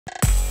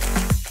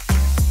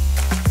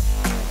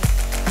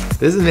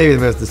This is maybe the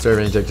most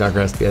disturbing TikTok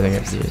recipe I think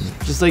I've seen.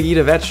 Just like eat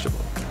a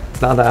vegetable.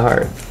 It's not that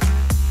hard.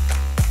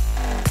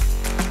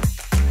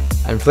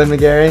 I'm Flynn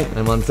McGarry, and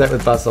I'm on set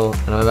with Bustle,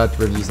 and I'm about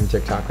to review some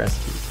TikTok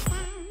recipes.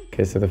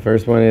 Okay, so the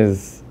first one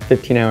is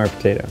 15-hour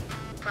potato.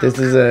 This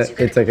is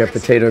it's like a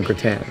potato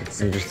gratin.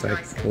 You just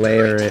like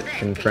layer it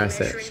and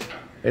press it.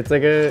 It's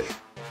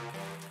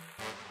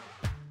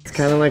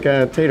kind of like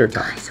a tater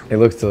tot. It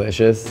looks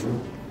delicious.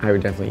 I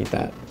would definitely eat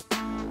that.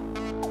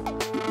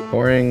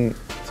 Pouring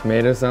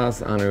tomato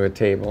sauce onto a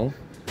table.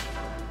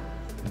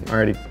 I'm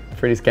already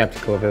pretty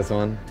skeptical of this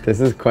one.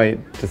 This is quite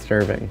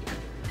disturbing.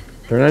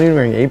 They're not even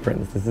wearing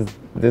aprons. This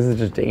is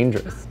just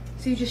dangerous.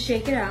 So you just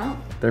shake it out.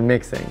 They're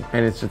mixing,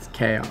 and it's just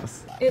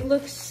chaos. It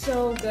looks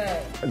so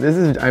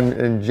good.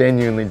 I'm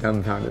genuinely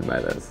dumbfounded by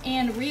this.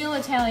 And real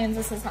Italians,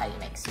 this is how you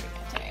make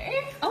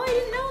spaghetti. Oh, I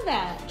didn't know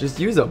that. Just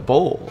use a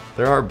bowl.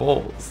 There are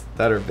bowls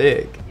that are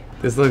big.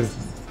 This looks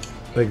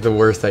like the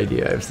worst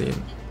idea I've seen.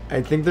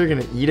 I think they're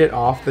gonna eat it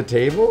off the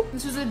table.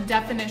 This is a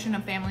definition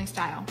of family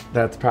style.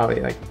 That's probably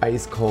like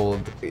ice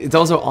cold. It's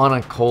also on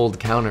a cold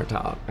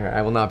countertop. All right,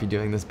 I will not be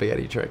doing the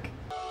spaghetti trick.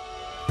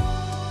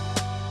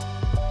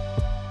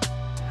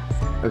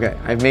 Okay,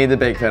 I've made the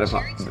baked feta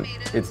pasta.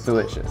 It's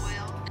delicious.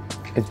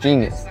 It's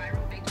genius.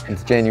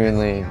 It's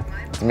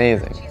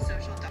amazing.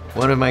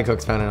 One of my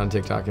cooks found it on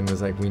TikTok and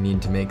was like, we need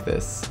to make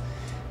this.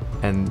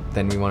 And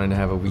then we wanted to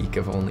have a week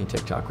of only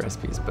TikTok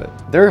recipes,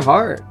 but they're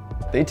hard.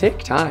 They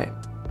take time.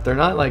 They're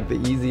not like the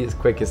easiest,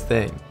 quickest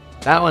thing.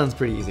 That one's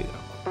pretty easy though.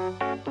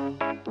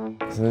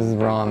 So this is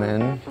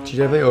ramen. She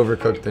definitely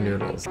overcooked the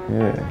noodles.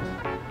 Yeah.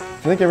 I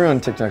feel like everyone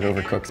on TikTok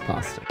overcooks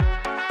pasta.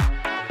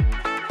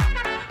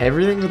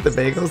 Everything with the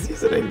bagel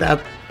seasoning, I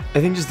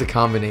think just the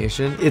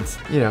combination. It's,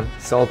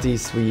 salty,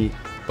 sweet,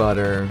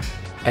 butter,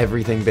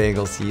 everything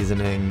bagel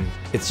seasoning.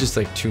 It's just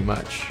like too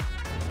much.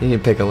 You need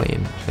to pick a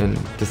lane and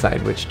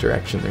decide which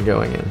direction they're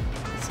going in.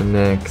 So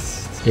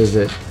next, is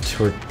it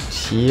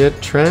Tortilla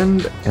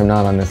Trend? I'm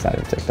not on this side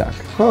of TikTok.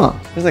 Huh,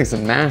 there's like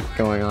some math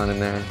going on in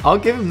there. I'll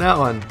give him that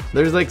one.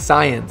 There's like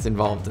science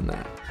involved in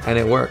that, and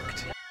it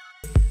worked.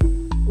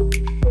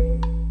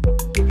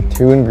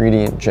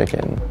 2-ingredient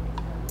chicken,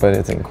 but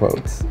it's in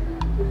quotes.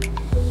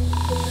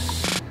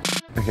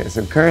 Okay,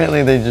 so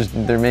currently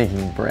they're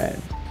making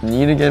bread.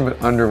 Knead again,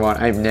 but underwater.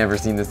 I've never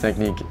seen this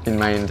technique in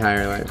my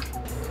entire life.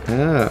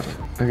 Oh,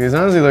 okay, this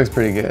honestly looks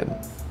pretty good.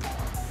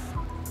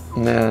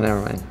 No,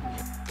 never mind.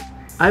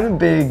 I'm a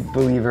big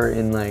believer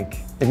in like,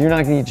 if you're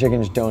not gonna eat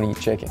chicken, just don't eat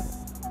chicken.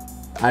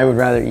 I would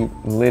rather eat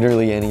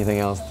literally anything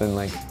else than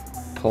like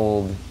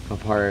pulled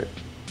apart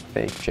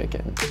fake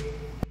chicken.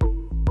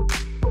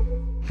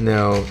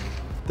 No,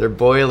 they're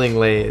boiling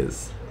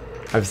Lay's.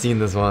 I've seen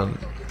this one.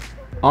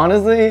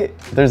 Honestly,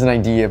 there's an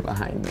idea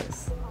behind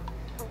this.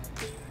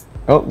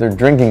 Oh, they're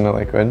drinking the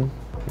liquid,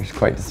 which is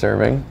quite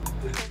disturbing.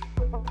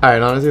 All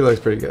right, honestly, it looks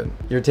pretty good.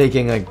 You're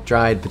taking like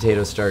dried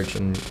potato starch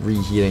and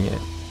reheating it,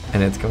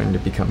 and it's going to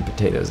become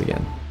potatoes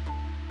again.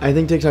 I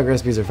think TikTok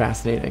recipes are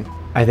fascinating.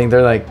 I think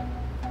they're like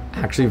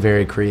actually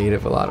very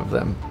creative, a lot of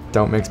them.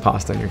 Don't mix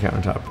pasta on your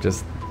countertop,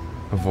 just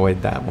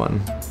avoid that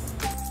one.